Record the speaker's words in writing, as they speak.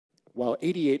While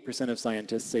 88% of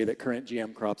scientists say that current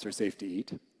GM crops are safe to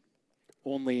eat,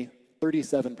 only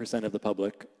 37% of the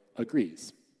public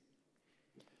agrees.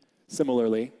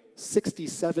 Similarly,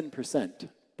 67%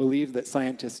 believe that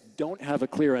scientists don't have a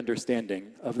clear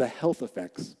understanding of the health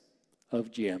effects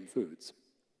of GM foods.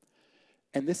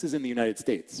 And this is in the United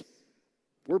States.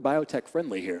 We're biotech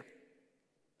friendly here.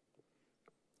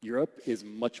 Europe is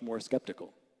much more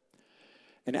skeptical.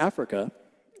 And Africa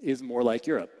is more like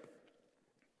Europe.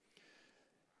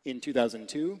 In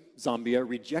 2002, Zambia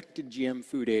rejected GM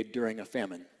food aid during a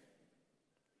famine.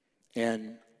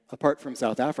 And apart from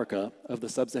South Africa, of the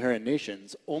sub-Saharan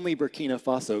nations, only Burkina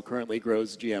Faso currently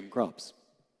grows GM crops.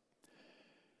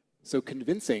 So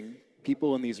convincing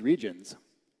people in these regions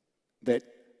that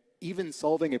even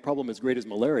solving a problem as great as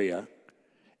malaria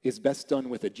is best done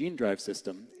with a gene drive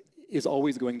system is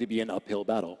always going to be an uphill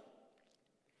battle.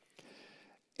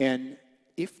 And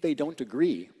if they don't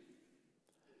agree,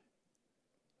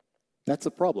 that's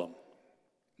a problem,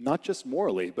 not just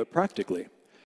morally, but practically.